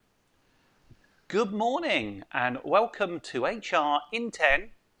Good morning and welcome to HR in 10.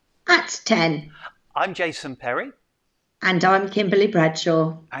 At 10. I'm Jason Perry, And I'm Kimberly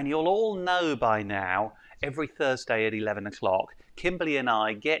Bradshaw. and you'll all know by now, every Thursday at 11 o'clock, Kimberly and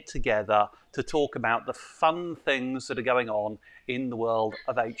I get together to talk about the fun things that are going on in the world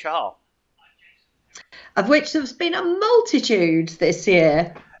of HR. Of which there's been a multitude this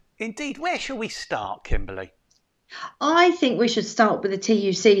year. Indeed, where shall we start, Kimberly? I think we should start with the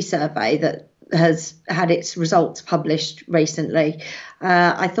TUC survey that has had its results published recently.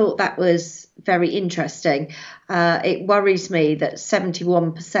 I thought that was very interesting. It worries me that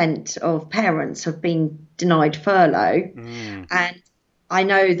 71% of parents have been denied furlough. And I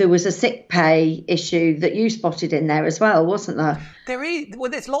know there was a sick pay issue that you spotted in there as well, wasn't there?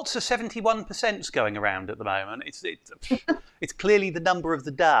 There's lots of 71%s going around at the moment. It's clearly the number of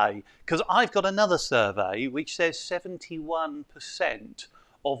the day, because I've got another survey which says 71%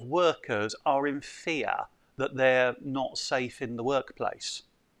 of workers are in fear that they're not safe in the workplace.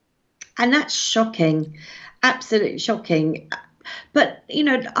 And that's shocking, absolutely shocking. But,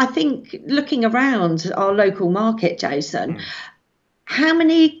 I think looking around our local market, Jason, how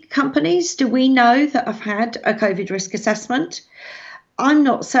many companies do we know that have had a COVID risk assessment? I'm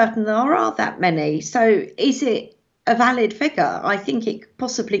not certain there are that many. So is it a valid figure? I think it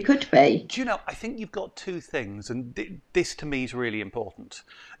possibly could be. Do you know, I think you've got two things, and this to me is really important.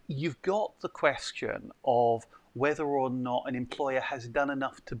 You've got the question of whether or not an employer has done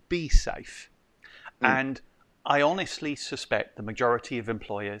enough to be safe. And I honestly suspect the majority of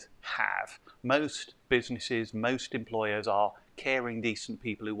employers have. Most businesses, most employers are caring, decent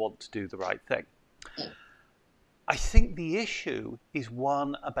people who want to do the right thing. I think the issue is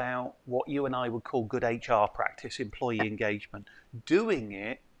one about what you and I would call good HR practice, employee engagement. Doing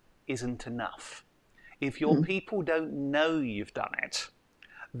it isn't enough. If your people don't know you've done it,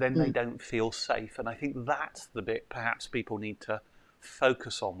 then they don't feel safe. And I think that's the bit perhaps people need to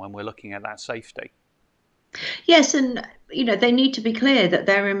focus on when we're looking at that safety. Yes, and they need to be clear that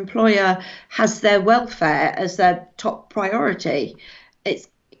their employer has their welfare as their top priority. It's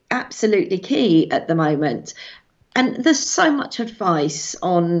absolutely key at the moment. And there's so much advice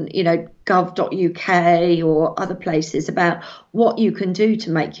on, gov.uk or other places about what you can do to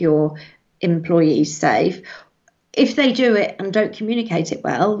make your employees safe. If they do it and don't communicate it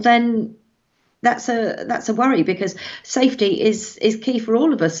well, then that's a worry, because safety is key for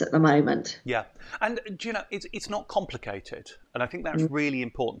all of us at the moment. Yeah. And do you know, it's not complicated. And I think that's really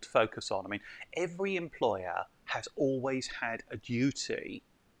important to focus on. I mean, every employer has always had a duty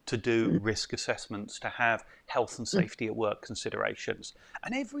to do risk assessments, to have health and safety at work considerations.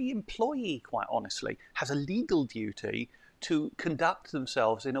 And every employee, quite honestly, has a legal duty to conduct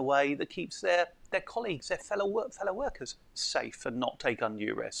themselves in a way that keeps their colleagues, their fellow workers safe and not take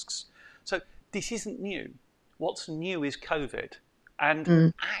undue risks. So this isn't new. What's new is COVID.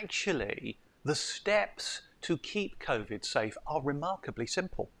 And actually, the steps to keep COVID safe are remarkably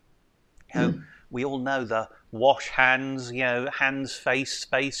simple. We all know the wash hands, hands, face,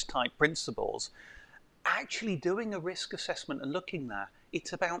 space type principles. Actually doing a risk assessment and looking there,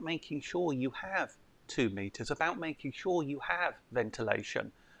 it's about making sure you have 2 meters, about making sure you have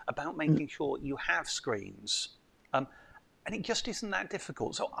ventilation, about making sure you have screens. And it just isn't that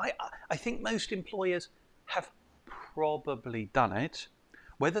difficult. So I think most employers have probably done it.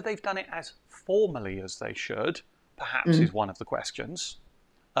 Whether they've done it as formally as they should, perhaps is one of the questions.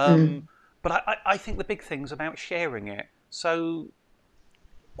 But I think the big thing's about sharing it. So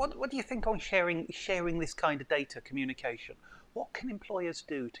what do you think on sharing this kind of data communication? What can employers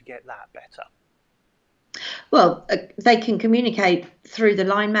do to get that better? Well, they can communicate through the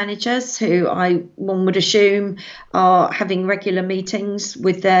line managers, who one would assume are having regular meetings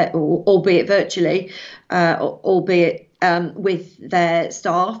with albeit virtually, albeit with their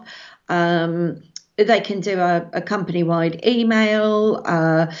staff. They can do a company-wide email.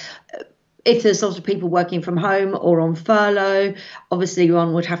 If there's lots of people working from home or on furlough, obviously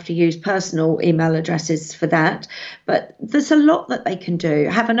one would have to use personal email addresses for that. But there's a lot that they can do.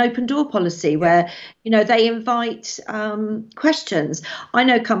 Have an open door policy where, they invite questions. I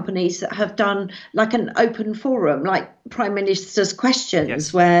know companies that have done like an open forum, like Prime Minister's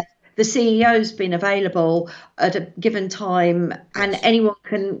Questions, where the CEO's been available at a given time and anyone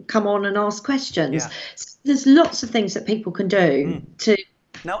can come on and ask questions. So there's lots of things that people can do to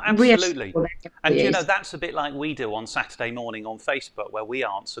No, absolutely. And that's a bit like we do on Saturday morning on Facebook, where we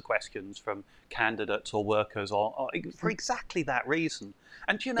answer questions from candidates or workers or for exactly that reason.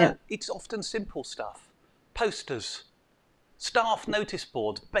 And it's often simple stuff. Posters, staff notice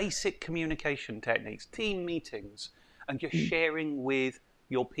boards, basic communication techniques, team meetings, and just sharing with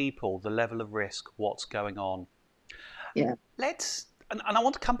your people the level of risk, what's going on. Yeah. And I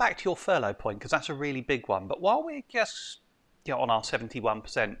want to come back to your furlough point because that's a really big one. But while we're just on our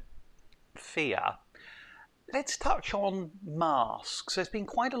 71% fear, let's touch on masks. There's been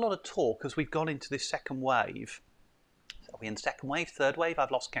quite a lot of talk as we've gone into this second wave. Are we in second wave, third wave?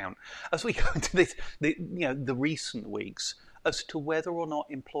 I've lost count. As we go into the recent weeks, as to whether or not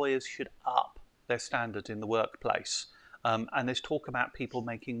employers should up their standards in the workplace. And there's talk about people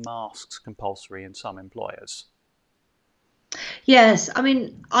making masks compulsory in some employers. Yes, I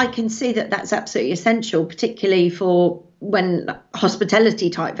mean, I can see that that's absolutely essential, particularly for when hospitality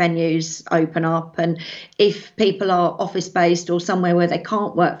type venues open up, and if people are office based or somewhere where they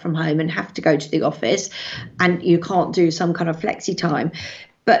can't work from home and have to go to the office and you can't do some kind of flexi time.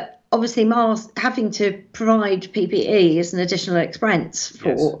 But obviously, having to provide PPE is an additional expense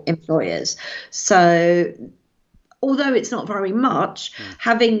for employers. So although it's not very much,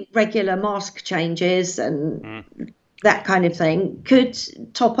 having regular mask changes and that kind of thing could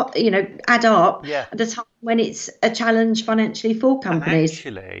top up, add up at a time when it's a challenge financially for companies.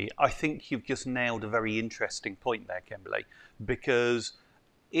 And actually, I think you've just nailed a very interesting point there, Kimberly, because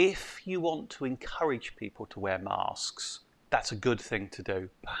if you want to encourage people to wear masks, that's a good thing to do,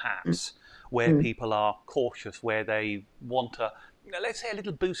 perhaps, where people are cautious, where they want let's say a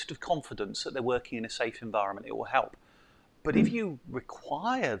little boost of confidence that they're working in a safe environment, it will help. But if you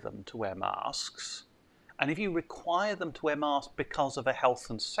require them to wear masks, and if you require them to wear masks because of a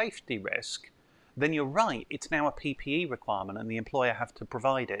health and safety risk, then you're right, it's now a PPE requirement and the employer have to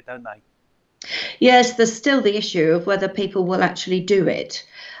provide it, don't they? Yes, there's still the issue of whether people will actually do it.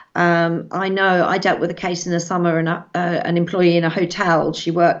 I know I dealt with a case in the summer, and an employee in a hotel, she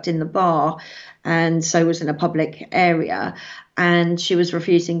worked in the bar and so was in a public area, and she was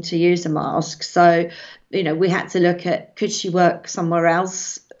refusing to use a mask. So, we had to look at, could she work somewhere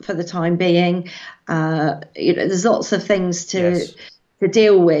else for the time being? There's lots of things to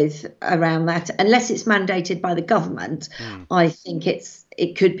deal with around that. Unless it's mandated by the government, I think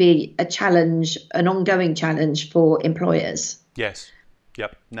it could be a challenge, an ongoing challenge for employers. Yes.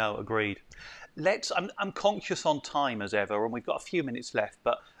 Yep. No, agreed. I'm conscious on time as ever, and we've got a few minutes left,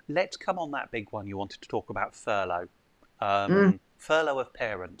 but let's come on that big one you wanted to talk about, furlough. Furlough of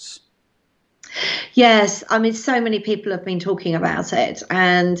parents. Yes, I mean, so many people have been talking about it,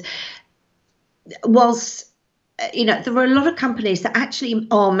 and whilst there are a lot of companies that actually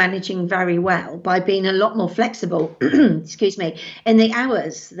are managing very well by being a lot more flexible, excuse me, in the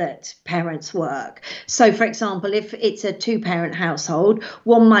hours that parents work. So, for example, if it's a two-parent household,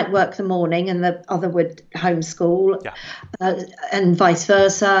 one might work the morning and the other would homeschool, and vice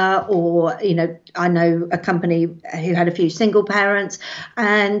versa. Or, I know a company who had a few single parents,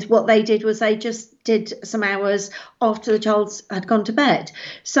 and what they did was they just did some hours after the child had gone to bed.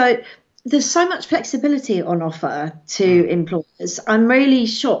 So there's so much flexibility on offer to employers. I'm really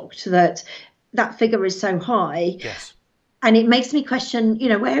shocked that figure is so high. Yes. And it makes me question,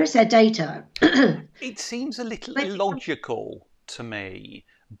 where is their data? It seems a little illogical to me,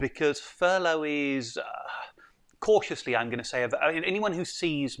 because furlough is, cautiously, I'm going to say, anyone who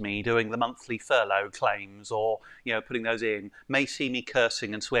sees me doing the monthly furlough claims or, putting those in may see me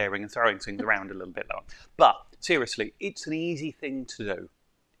cursing and swearing and throwing things around a little bit. But seriously, it's an easy thing to do.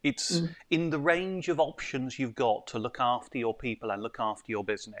 It's in the range of options you've got to look after your people and look after your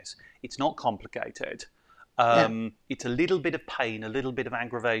business. It's not complicated. It's a little bit of pain, a little bit of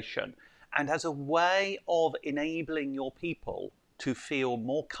aggravation. And as a way of enabling your people to feel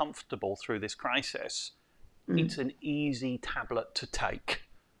more comfortable through this crisis, it's an easy tablet to take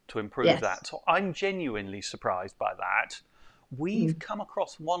to improve that. So I'm genuinely surprised by that. We've come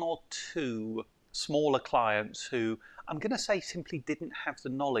across one or two smaller clients who, I'm going to say, simply didn't have the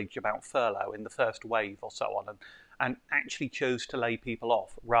knowledge about furlough in the first wave or so on, and actually chose to lay people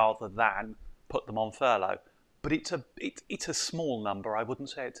off rather than put them on furlough. But it's a small number. I wouldn't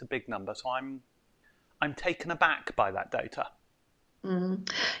say it's a big number. So I'm taken aback by that data.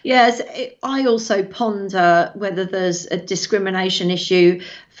 Yes, I also ponder whether there's a discrimination issue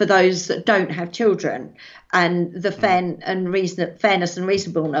for those that don't have children, and the fairness and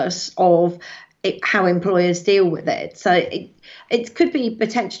reasonableness of how employers deal with it. So it could be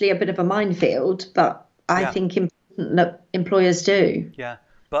potentially a bit of a minefield, but I think important that employers do. Yeah,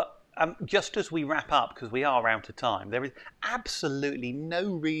 but just as we wrap up, because we are out of time, there is absolutely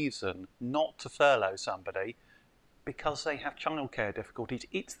no reason not to furlough somebody because they have childcare difficulties.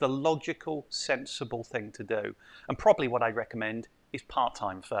 It's the logical, sensible thing to do. And probably what I'd recommend is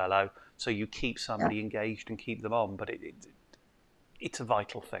part-time furlough, so you keep somebody engaged and keep them on. But it's a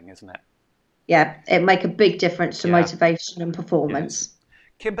vital thing, isn't it? Yeah, it make a big difference to motivation and performance. Yes.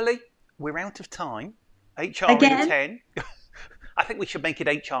 Kimberly, we're out of time. HR Again? in 10. I think we should make it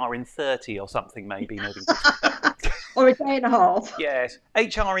HR in 30 or something, maybe. Moving forward. Or a day and a half. Yes.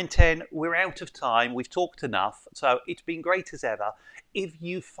 HR in 10, we're out of time. We've talked enough. So it's been great as ever. If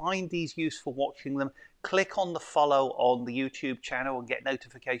you find these useful watching them, click on the follow on the YouTube channel and get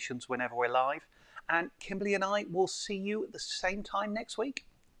notifications whenever we're live. And Kimberly and I will see you at the same time next week.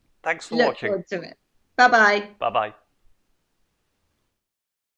 Thanks for watching. Look forward to it. Bye-bye. Bye-bye.